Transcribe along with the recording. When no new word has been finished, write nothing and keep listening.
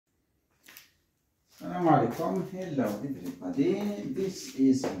Assalamu alaikum. Hello everybody. This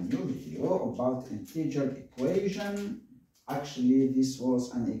is a new video about integer equation. Actually, this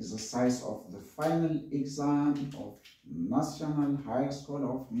was an exercise of the final exam of National Higher School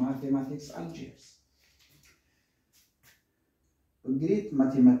of Mathematics, Algiers. A great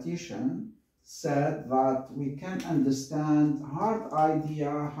mathematician said that we can understand hard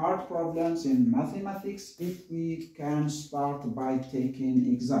problems in mathematics if we can start by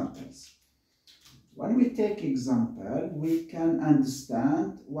taking examples. When we take example, we can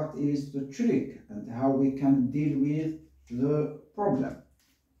understand what is the trick and how we can deal with the problem.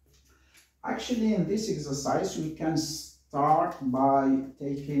 Actually, in this exercise, we can start by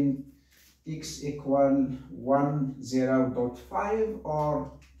taking x equal 1, 0.5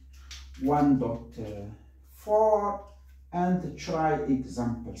 or 1.4 and try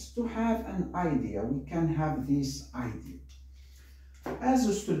examples to have an idea. We can have this idea. As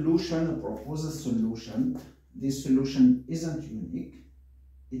a solution, a proposed solution, this solution isn't unique.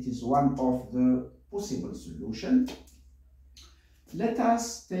 It is one of the possible solutions. Let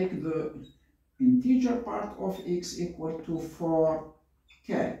us take the integer part of x equal to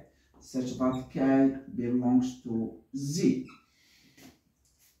 4k, such that k belongs to z.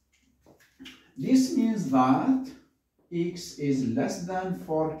 This means that x is less than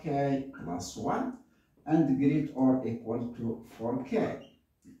 4k plus 1 and greater or equal to 4k.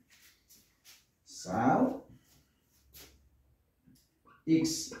 So,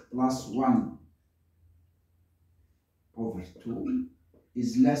 x plus 1 over 2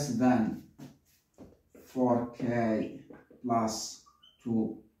 is less than 4k plus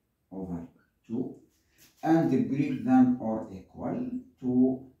 2 over 2 and greater than or equal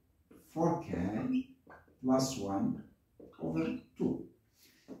to 4k plus 1 over 2.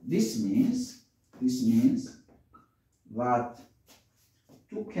 This means that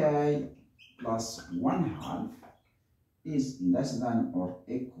 2k plus 1/2 is less than or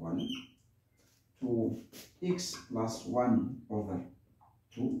equal to x plus 1 over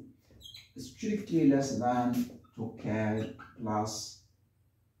 2, strictly less than 2k plus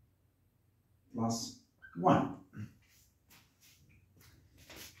 1.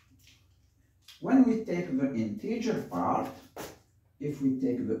 When we take the integer part, if we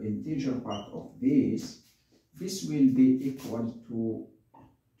take the integer part of this will be equal to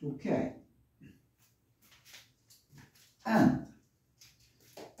 2k. And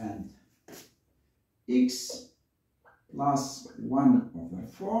x plus 1 over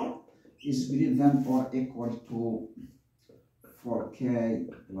 4 is greater than or equal to 4k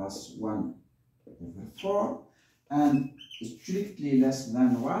plus 1 over 4 and strictly less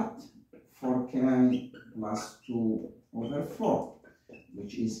than what? 4k plus 2 over 4,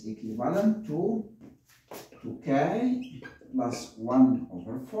 which is equivalent to 2k plus 1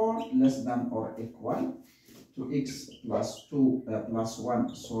 over 4 less than or equal to x plus 2 plus 1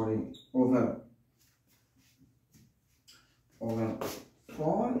 over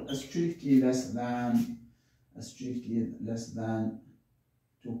 4 strictly less than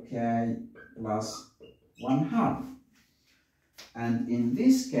 2k plus 1/2. And in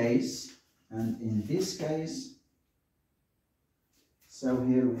this case, so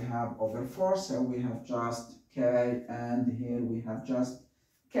here we have over 4, so we have just k, and here we have just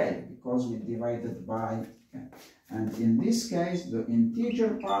k because we divided by k. And in this case, the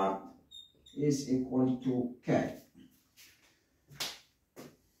integer part is equal to k.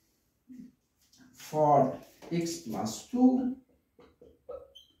 For x plus 2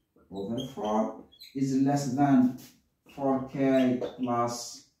 over 4 is less than 4k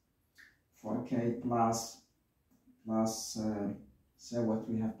plus so what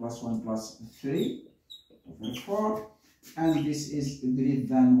we have plus 1 plus 3 over 4, and this is greater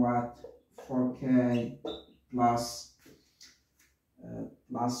than what? 4k plus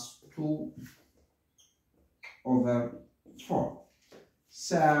 2 over 4.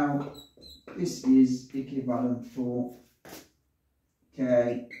 So this is equivalent to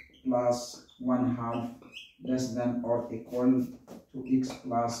k plus 1/2 less than or equal to x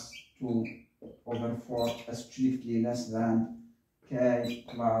plus 2 over 4 strictly less than k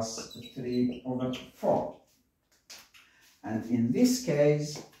plus 3 over 4. And in this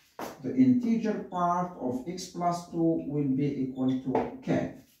case, the integer part of x plus 2 will be equal to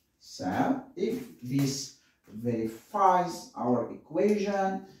k. So if this verifies our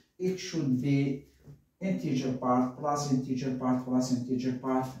equation, it should be integer part plus integer part plus integer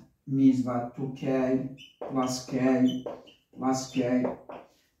part, means that 2k plus k plus k,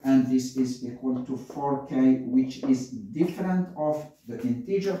 and this is equal to 4k, which is different of the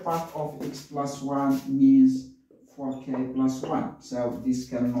integer part of x plus 1, means 4k plus 1. So this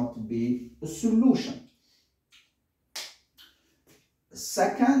cannot be a solution.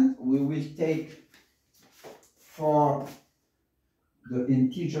 Second, we will take for the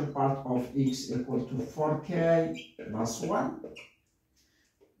integer part of x equal to 4k plus 1.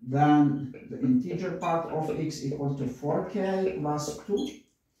 Then the integer part of x equal to 4k plus 2.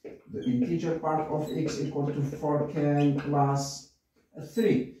 The integer part of x equal to 4k plus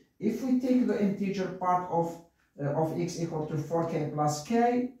 3. If we take the integer part of x equal to 4k plus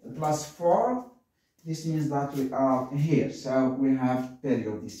k plus 4, this means that we are here. So we have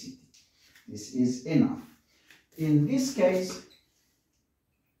periodicity. This is enough. In this case,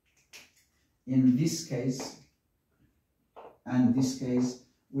 and this case,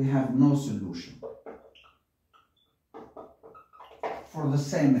 we have no solution. For the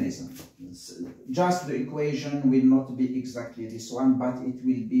same reason. Just the equation will not be exactly this one, but it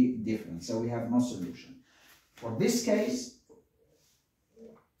will be different. So we have no solution. For this case,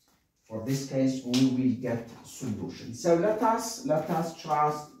 we will get solution. So let us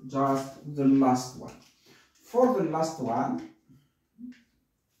try just the last one. For the last one,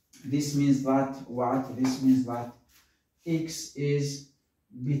 this means that what? This means that x is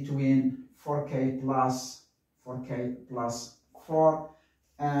between 4k plus 4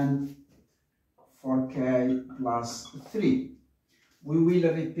 and 4k plus 3. We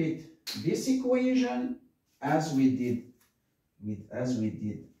will repeat this equation as we did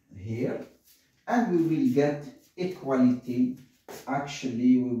here, and we will get equality.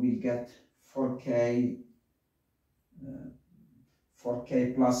 Actually, we will get 4k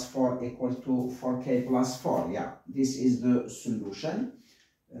plus 4 equal to 4k plus 4. Yeah, this is the solution.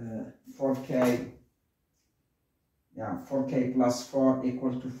 4k plus 4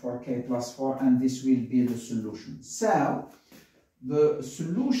 equal to 4k plus 4, and this will be the solution. So the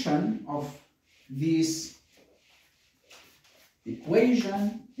solution of this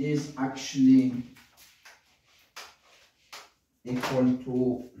equation is actually equal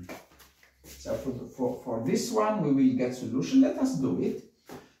to, so for this one we will get solution. Let us do it.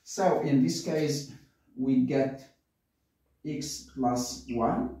 So in this case we get x plus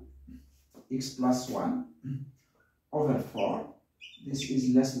 1 over 4. This is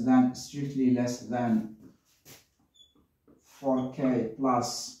strictly less than 4k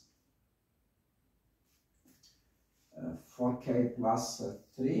plus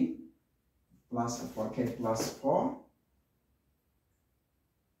 3 plus 4k plus 4.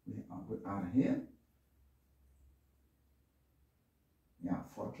 We are here. Yeah,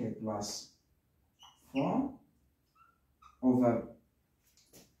 4k plus 4 over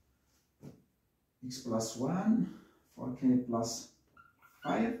x plus 1, 4k plus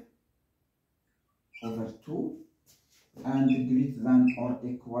 5 over 2, and greater than or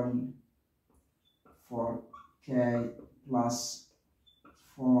equal 4k plus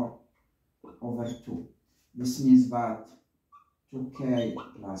 4 over 2. This means that 2k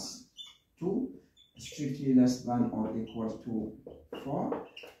plus 2 strictly less than or equal to 4,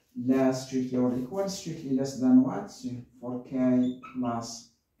 less strictly or equal, strictly less than what? 4k plus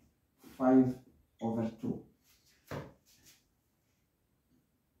 5 over 2.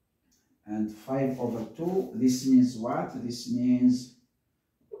 And 5 over 2, this means what? This means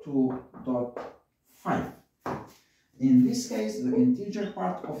 2.5. In this case, the integer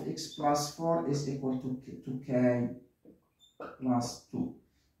part of x plus 4 is equal to 2k plus 2.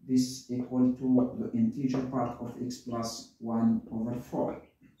 This equal to the integer part of x plus 1 over 4.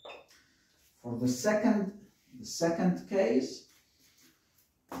 For the second case,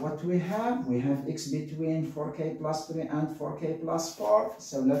 what we have x between 4k plus 3 and 4k plus 4.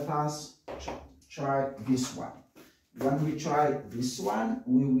 So let us try this one. When we try this one,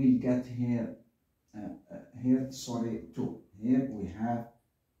 we will get here, 2. Here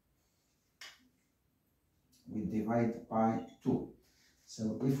we divide by 2.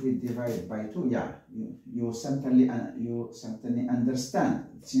 So if we divide by 2, yeah, you certainly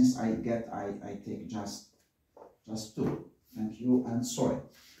understand. Since I take just 2. Thank you and sorry.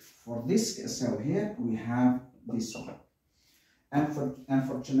 For this case, so here we have this one. And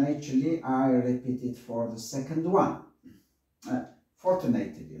unfortunately, I repeat it for the second one.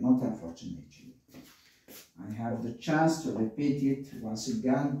 Fortunately, not unfortunately. I have the chance to repeat it once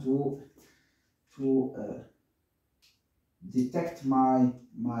again to detect my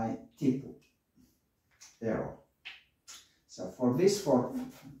typo error. So for this 4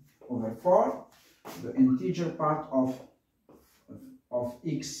 over 4, the integer part of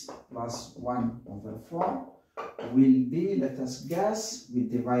x plus 1 over 4 will be, let us guess, we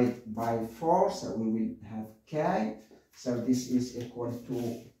divide by 4, so we will have k, so this is equal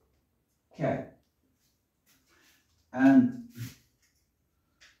to k. and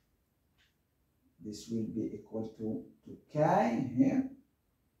this will be equal to k here,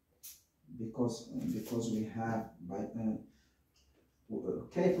 because we have by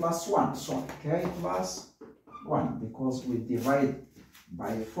k plus 1, sorry, k plus 1, because we divide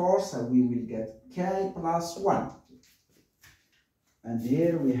by 4, so we will get k plus 1. And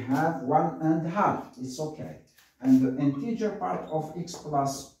here we have 1.5, it's okay. And the integer part of x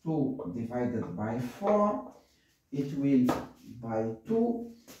plus 2 divided by 4, it will by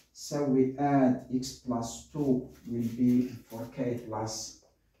 2, so we add x plus 2 will be 4k plus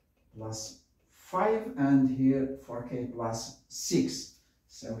 5, and here 4k plus 6,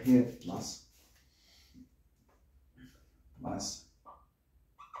 so here plus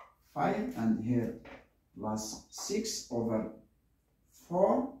 5, and here plus 6 over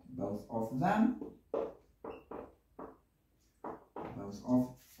 4, both of them,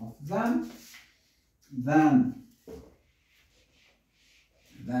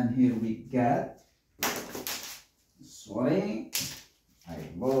 then here we get, sorry, I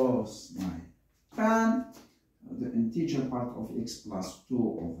lost my pen, the integer part of x plus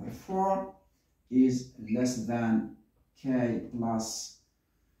 2 over 4 is less than k plus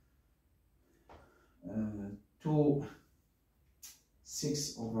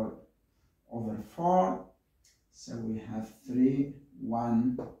 6 over 4, so we have 3,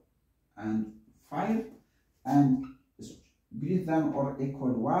 1, and 5, and greater than or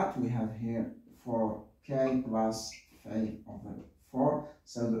equal what? We have here 4k plus 5 over 4,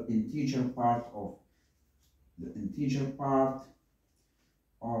 so the integer part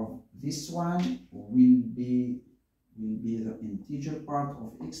of this one will be the integer part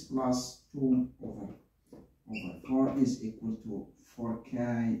of x plus 2 over 4 is equal to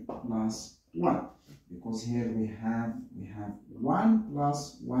 4k plus 1, because here we have 1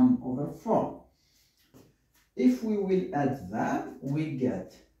 plus 1 over 4. If we will add them, we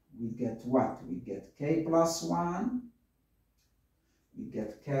get what? We get k plus 1, we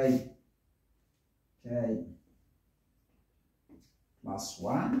get k plus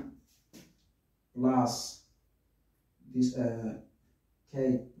 1 plus this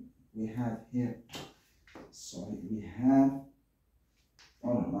k we have here, sorry, we have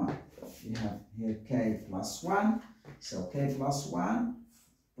here k plus 1, so k plus 1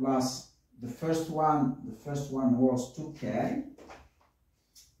 plus the first one was 2k,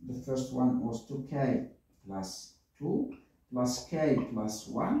 the first one was 2k plus 2 plus k plus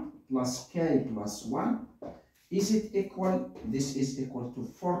 1 plus k plus 1. Is it equal? This is equal to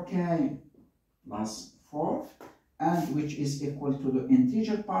 4k plus 4, and which is equal to the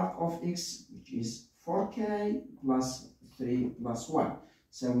integer part of x, which is 4k plus 3 plus 1.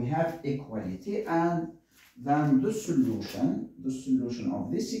 So we have equality, and then the solution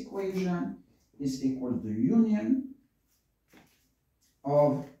of this equation is equal to the union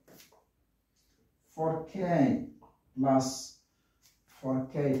of 4k plus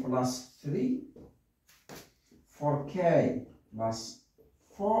 3, 4k plus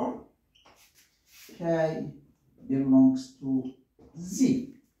 4, k belongs to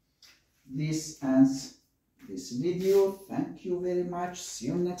z. This ends this video. Thank you very much. See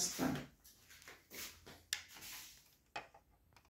you next time.